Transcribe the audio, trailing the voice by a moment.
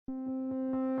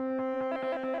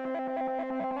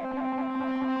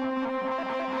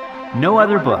No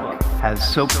other book has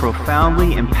so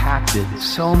profoundly impacted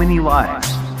so many lives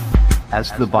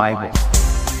as the Bible.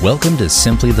 Welcome to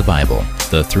Simply the Bible,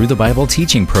 the Through the Bible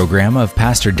teaching program of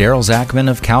Pastor Daryl Zachman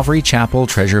of Calvary Chapel,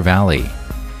 Treasure Valley.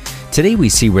 Today we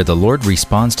see where the Lord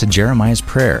responds to Jeremiah's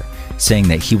prayer, saying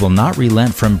that he will not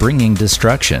relent from bringing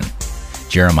destruction.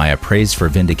 Jeremiah prays for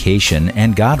vindication,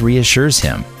 and God reassures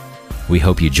him. We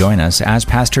hope you join us as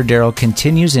Pastor Daryl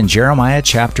continues in Jeremiah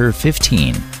chapter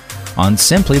 15 on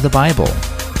Simply the Bible.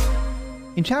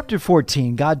 In chapter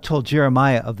 14, God told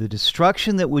Jeremiah of the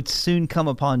destruction that would soon come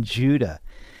upon Judah.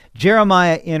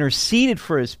 Jeremiah interceded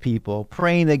for his people,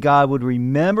 praying that God would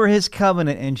remember his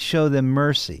covenant and show them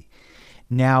mercy.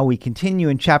 Now we continue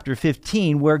in chapter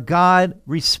 15, where God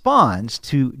responds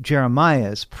to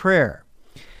Jeremiah's prayer.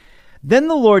 Then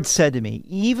the Lord said to me,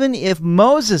 even if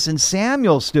Moses and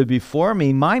Samuel stood before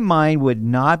me, my mind would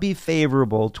not be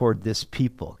favorable toward this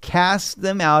people. Cast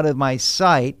them out of my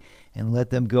sight and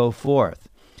let them go forth.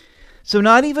 So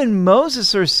not even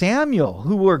Moses or Samuel,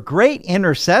 who were great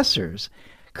intercessors,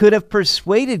 could have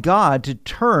persuaded God to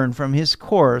turn from his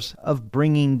course of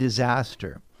bringing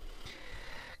disaster.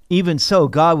 Even so,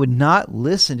 God would not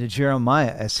listen to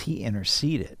Jeremiah as he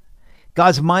interceded.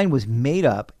 God's mind was made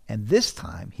up, and this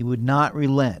time he would not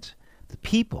relent. The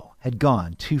people had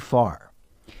gone too far.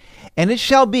 And it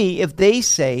shall be, if they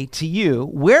say to you,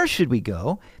 where should we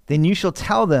go? Then you shall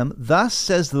tell them, thus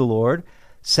says the Lord,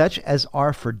 such as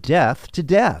are for death to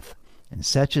death, and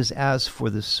such as for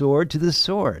the sword to the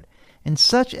sword, and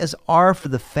such as are for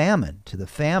the famine to the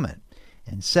famine,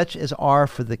 and such as are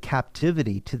for the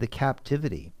captivity to the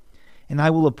captivity. And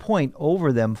I will appoint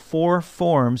over them 4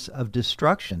 forms of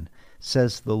destruction,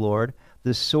 says the Lord,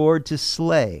 the sword to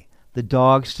slay, the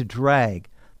dogs to drag,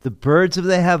 the birds of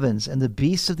the heavens and the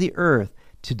beasts of the earth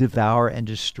to devour and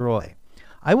destroy.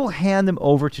 I will hand them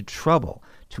over to trouble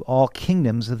to all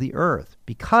kingdoms of the earth,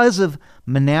 because of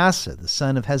Manasseh, the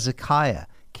son of Hezekiah,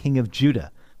 king of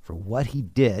Judah, for what he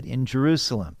did in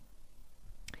Jerusalem.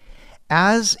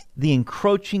 As the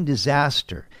encroaching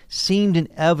disaster seemed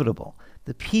inevitable,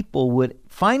 the people would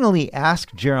finally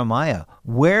ask Jeremiah,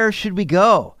 where should we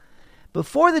go?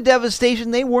 Before the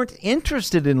devastation, they weren't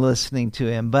interested in listening to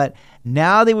him, but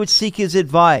now they would seek his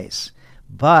advice.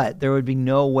 But there would be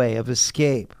no way of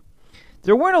escape.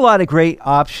 There weren't a lot of great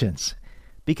options,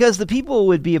 because the people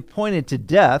would be appointed to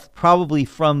death, probably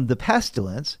from the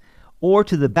pestilence, or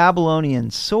to the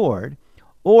Babylonian sword,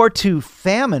 or to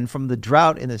famine from the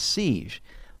drought and the siege.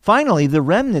 Finally, the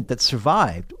remnant that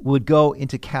survived would go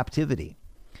into captivity.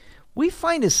 We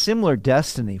find a similar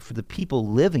destiny for the people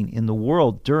living in the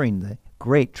world during the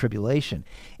Great Tribulation.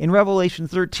 In Revelation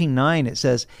 13:9, it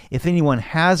says, if anyone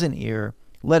has an ear,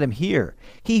 let him hear.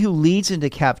 He who leads into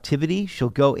captivity shall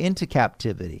go into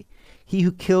captivity. He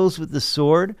who kills with the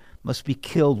sword must be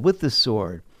killed with the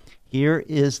sword. Here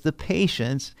is the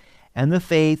patience and the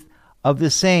faith of the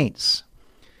saints.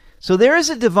 So there is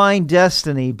a divine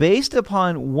destiny based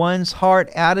upon one's heart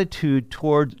attitude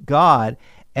toward God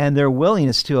and their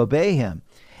willingness to obey him.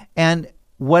 And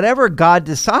whatever God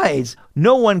decides,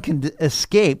 no one can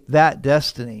escape that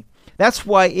destiny. That's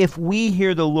why if we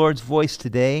hear the Lord's voice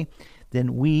today,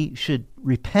 then we should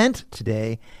repent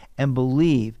today and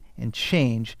believe and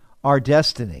change our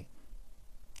destiny.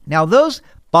 Now, those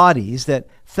bodies that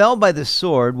fell by the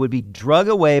sword would be drug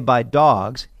away by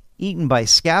dogs, eaten by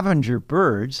scavenger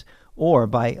birds, or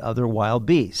by other wild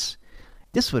beasts.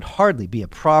 This would hardly be a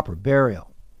proper burial.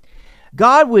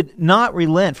 God would not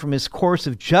relent from his course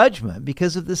of judgment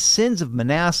because of the sins of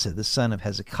Manasseh, the son of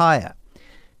Hezekiah.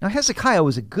 Now, Hezekiah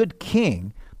was a good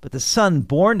king, but the son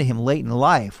born to him late in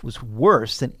life was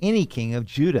worse than any king of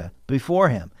Judah before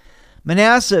him.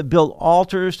 Manasseh built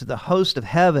altars to the host of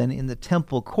heaven in the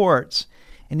temple courts,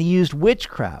 and he used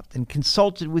witchcraft and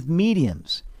consulted with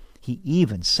mediums. He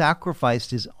even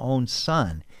sacrificed his own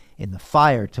son in the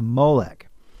fire to Molech.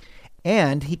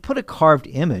 And he put a carved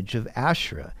image of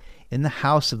Asherah in the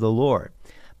house of the Lord.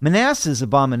 Manasseh's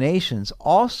abominations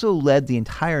also led the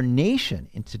entire nation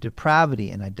into depravity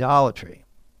and idolatry.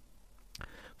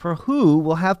 For who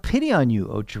will have pity on you,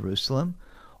 O Jerusalem?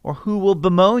 Or who will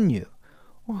bemoan you?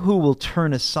 Or who will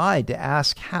turn aside to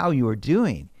ask how you are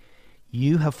doing?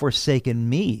 You have forsaken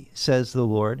me, says the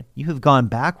Lord. You have gone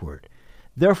backward.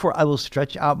 Therefore I will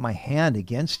stretch out my hand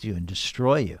against you and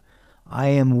destroy you. I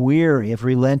am weary of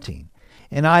relenting,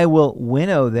 and I will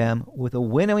winnow them with a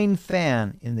winnowing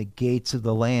fan in the gates of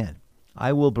the land.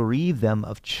 I will bereave them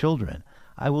of children.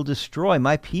 I will destroy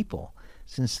my people,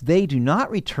 since they do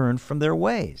not return from their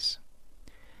ways.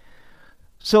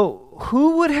 So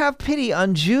who would have pity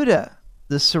on Judah?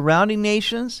 The surrounding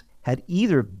nations had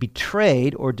either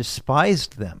betrayed or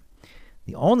despised them.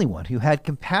 The only one who had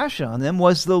compassion on them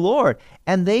was the Lord,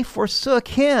 and they forsook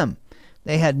him.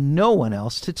 They had no one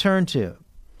else to turn to.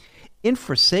 In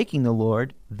forsaking the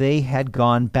Lord, they had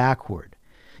gone backward.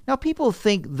 Now, people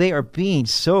think they are being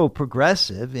so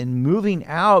progressive in moving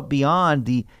out beyond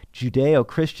the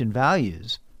Judeo-Christian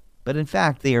values, but in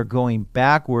fact, they are going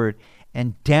backward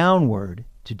and downward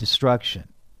to destruction.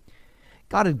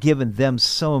 God had given them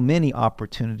so many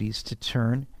opportunities to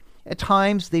turn. At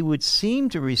times, they would seem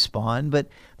to respond, but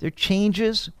their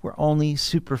changes were only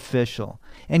superficial.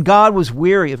 And God was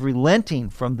weary of relenting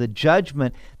from the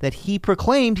judgment that he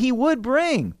proclaimed he would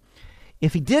bring.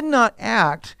 If he did not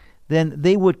act, then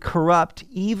they would corrupt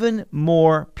even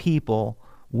more people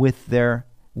with their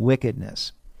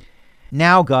wickedness.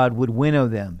 Now God would winnow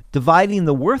them, dividing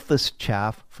the worthless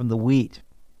chaff from the wheat.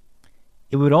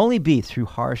 It would only be through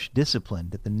harsh discipline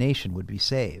that the nation would be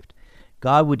saved.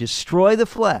 God would destroy the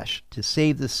flesh to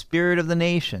save the spirit of the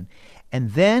nation,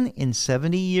 and then in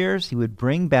 70 years he would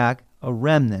bring back a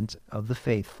remnant of the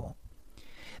faithful.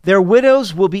 Their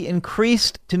widows will be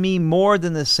increased to me more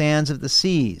than the sands of the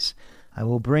seas. I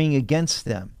will bring against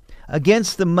them.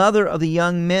 Against the mother of the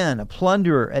young men, a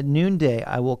plunderer at noonday,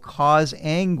 I will cause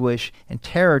anguish and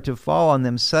terror to fall on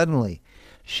them suddenly.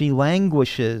 She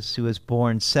languishes who has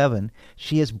borne 7.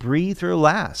 She has breathed her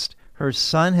last. Her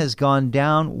son has gone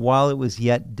down while it was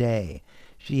yet day.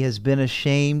 She has been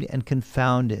ashamed and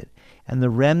confounded. And the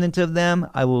remnant of them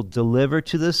I will deliver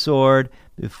to the sword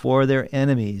before their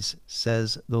enemies,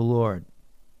 says the Lord.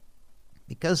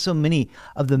 Because so many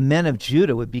of the men of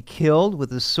Judah would be killed with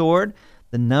the sword,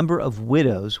 the number of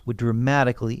widows would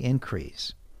dramatically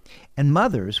increase. And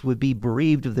mothers would be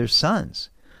bereaved of their sons.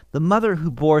 The mother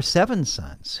who bore 7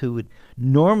 sons, who would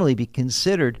normally be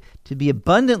considered to be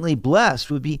abundantly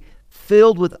blessed, would be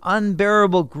filled with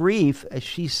unbearable grief as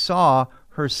she saw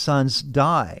her sons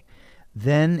die.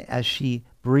 Then, as she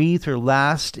breathed her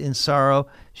last in sorrow,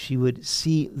 she would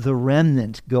see the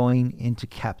remnant going into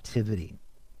captivity.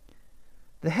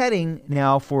 The heading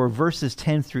now for verses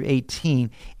 10 through 18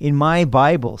 in my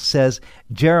Bible says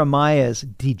Jeremiah's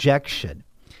dejection.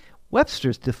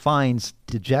 Webster's defines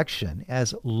dejection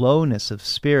as lowness of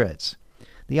spirits.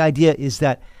 The idea is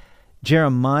that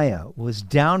Jeremiah was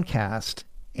downcast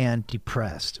and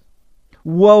depressed.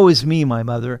 Woe is me, my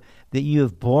mother, that you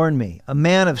have borne me, a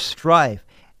man of strife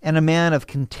and a man of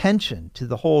contention to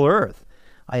the whole earth.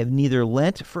 I have neither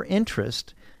lent for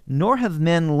interest, nor have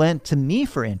men lent to me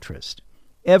for interest.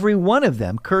 Every one of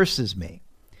them curses me.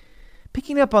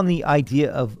 Picking up on the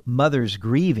idea of mothers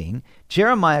grieving,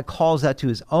 Jeremiah calls out to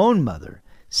his own mother,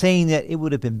 saying that it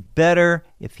would have been better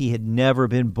if he had never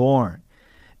been born.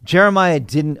 Jeremiah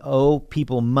didn't owe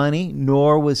people money,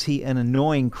 nor was he an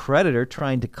annoying creditor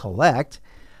trying to collect,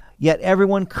 yet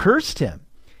everyone cursed him.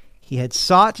 He had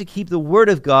sought to keep the word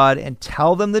of God and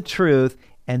tell them the truth,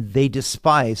 and they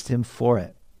despised him for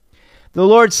it. The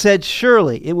Lord said,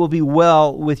 "Surely it will be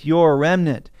well with your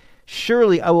remnant.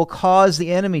 Surely I will cause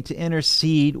the enemy to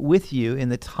intercede with you in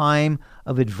the time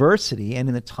of adversity and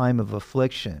in the time of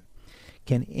affliction.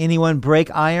 Can anyone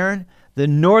break iron? The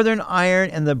northern iron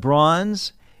and the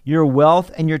bronze? Your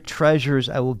wealth and your treasures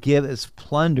I will give as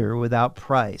plunder without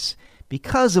price,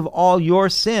 because of all your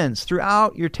sins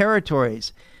throughout your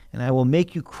territories. And I will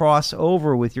make you cross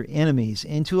over with your enemies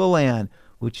into a land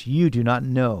which you do not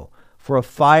know. For a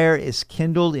fire is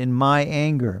kindled in my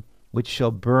anger, which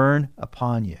shall burn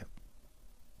upon you."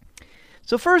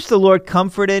 So first the Lord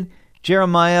comforted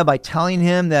Jeremiah by telling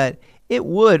him that it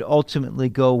would ultimately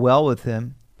go well with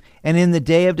him. And in the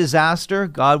day of disaster,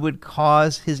 God would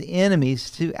cause his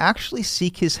enemies to actually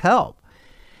seek his help.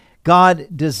 God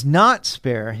does not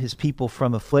spare his people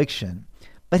from affliction,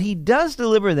 but he does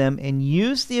deliver them and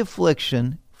use the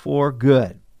affliction for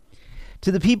good.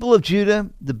 To the people of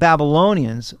Judah, the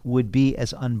Babylonians would be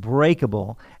as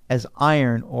unbreakable as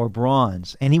iron or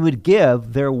bronze, and he would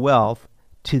give their wealth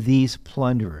to these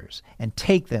plunderers and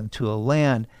take them to a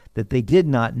land that they did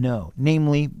not know,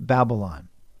 namely Babylon.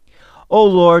 O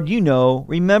Lord, you know,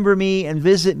 remember me and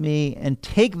visit me and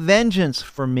take vengeance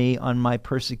for me on my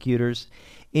persecutors.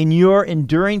 In your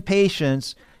enduring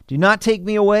patience, do not take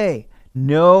me away.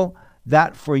 Know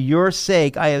that for your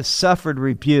sake I have suffered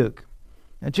rebuke.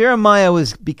 Now, Jeremiah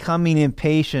was becoming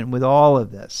impatient with all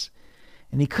of this,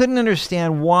 and he couldn't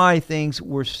understand why things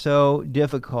were so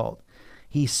difficult.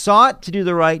 He sought to do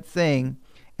the right thing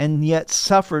and yet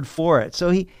suffered for it.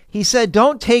 So he said,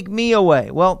 "Don't take me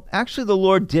away." Well, actually, the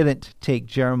Lord didn't take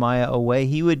Jeremiah away.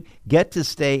 He would get to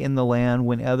stay in the land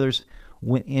when others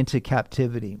went into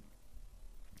captivity.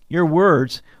 Your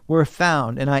words were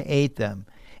found, and I ate them.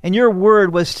 And your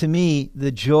word was to me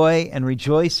the joy and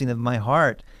rejoicing of my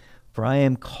heart. For I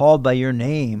am called by your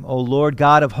name, O Lord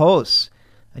God of hosts.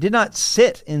 I did not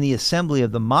sit in the assembly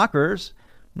of the mockers,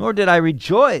 nor did I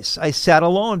rejoice. I sat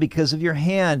alone because of your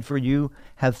hand, for you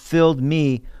have filled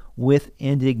me with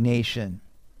indignation.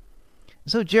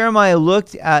 So Jeremiah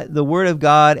looked at the word of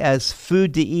God as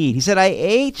food to eat. He said, I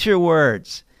ate your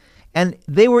words, and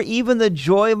they were even the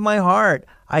joy of my heart.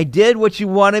 I did what you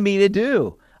wanted me to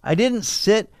do. I didn't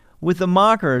sit with the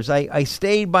mockers. I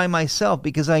stayed by myself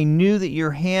because I knew that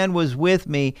your hand was with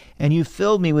me, and you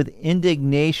filled me with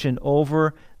indignation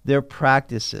over their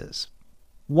practices.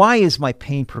 Why is my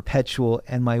pain perpetual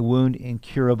and my wound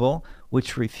incurable,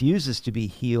 which refuses to be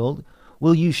healed?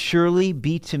 Will you surely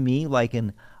be to me like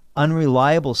an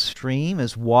unreliable stream,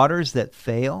 as waters that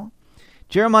fail?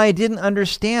 Jeremiah didn't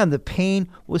understand the pain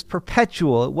was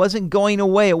perpetual. It wasn't going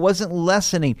away. It wasn't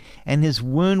lessening, and his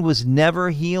wound was never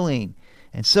healing.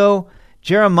 And so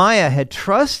Jeremiah had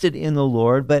trusted in the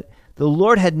Lord, but the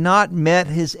Lord had not met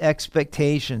his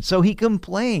expectations. So he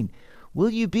complained, will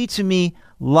you be to me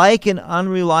like an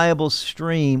unreliable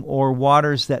stream, or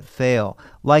waters that fail,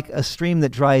 like a stream that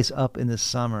dries up in the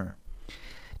summer?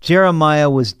 Jeremiah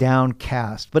was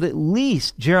downcast, but at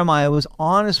least Jeremiah was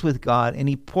honest with God, and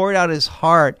he poured out his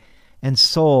heart and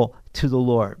soul to the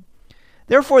Lord.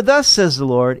 Therefore, thus says the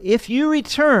Lord, if you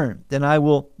return, then I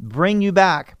will bring you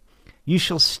back. You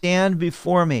shall stand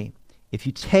before me. If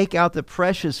you take out the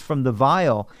precious from the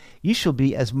vial, you shall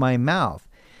be as my mouth.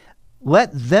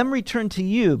 Let them return to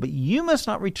you, but you must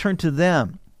not return to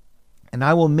them. And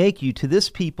I will make you to this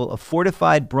people a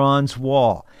fortified bronze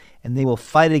wall, and they will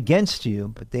fight against you,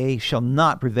 but they shall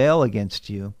not prevail against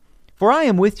you. For I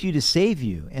am with you to save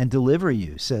you and deliver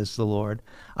you, says the Lord.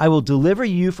 I will deliver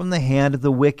you from the hand of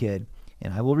the wicked,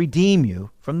 and I will redeem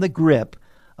you from the grip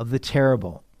of the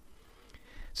terrible.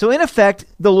 So in effect,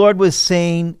 the Lord was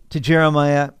saying to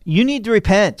Jeremiah, you need to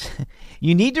repent.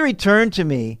 You need to return to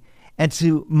me and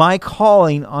to my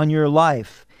calling on your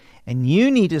life. And you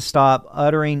need to stop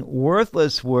uttering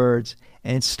worthless words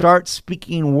and start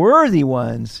speaking worthy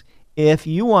ones if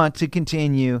you want to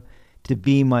continue to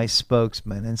be my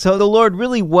spokesman. And so the Lord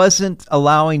really wasn't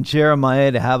allowing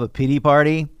Jeremiah to have a pity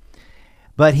party,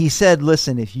 but he said,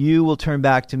 listen, if you will turn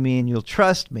back to me and you'll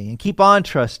trust me and keep on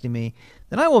trusting me,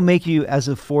 then I will make you as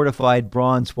a fortified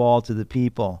bronze wall to the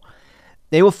people.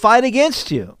 They will fight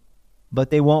against you, but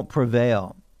they won't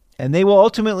prevail. And they will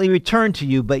ultimately return to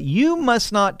you, but you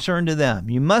must not turn to them.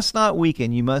 You must not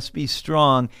weaken. You must be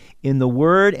strong in the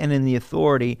word and in the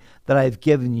authority that I have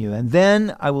given you. And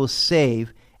then I will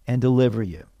save and deliver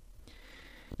you.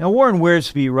 Now, Warren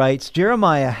Wiersbe writes,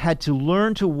 Jeremiah had to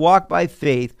learn to walk by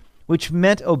faith, which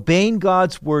meant obeying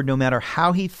God's word no matter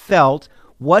how he felt,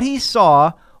 what he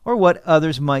saw, or what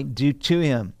others might do to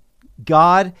him.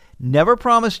 God never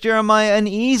promised Jeremiah an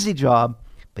easy job,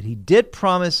 but he did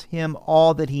promise him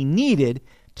all that he needed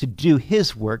to do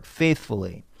his work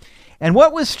faithfully. And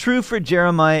what was true for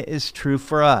Jeremiah is true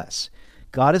for us.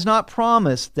 God has not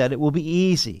promised that it will be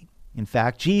easy. In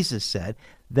fact, Jesus said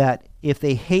that if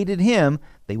they hated him,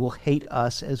 they will hate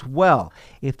us as well.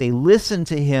 If they listen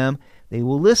to him, they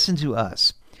will listen to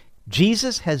us.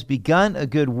 Jesus has begun a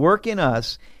good work in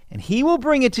us, and he will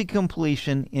bring it to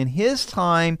completion in his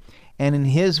time and in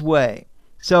his way.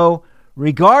 So,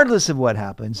 regardless of what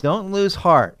happens, don't lose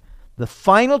heart. The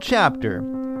final chapter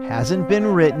hasn't been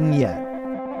written yet.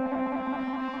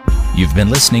 You've been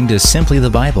listening to Simply the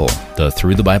Bible, the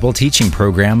Through the Bible teaching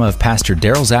program of Pastor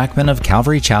Daryl Zachman of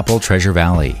Calvary Chapel, Treasure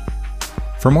Valley.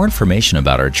 For more information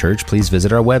about our church, please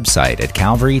visit our website at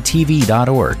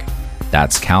calvarytv.org.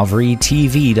 That's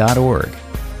calvarytv.org.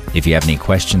 If you have any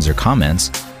questions or comments,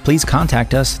 please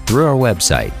contact us through our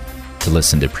website. To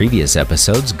listen to previous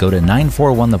episodes, go to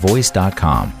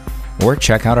 941thevoice.com or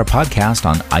check out our podcast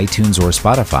on iTunes or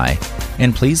Spotify,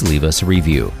 and please leave us a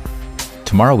review.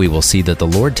 Tomorrow we will see that the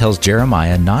Lord tells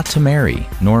Jeremiah not to marry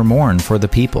nor mourn for the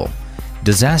people.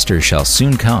 Disaster shall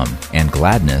soon come, and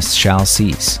gladness shall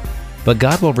cease. But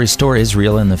God will restore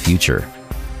Israel in the future.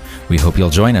 We hope you'll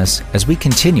join us as we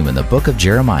continue in the book of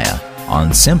Jeremiah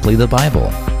on Simply the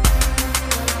Bible.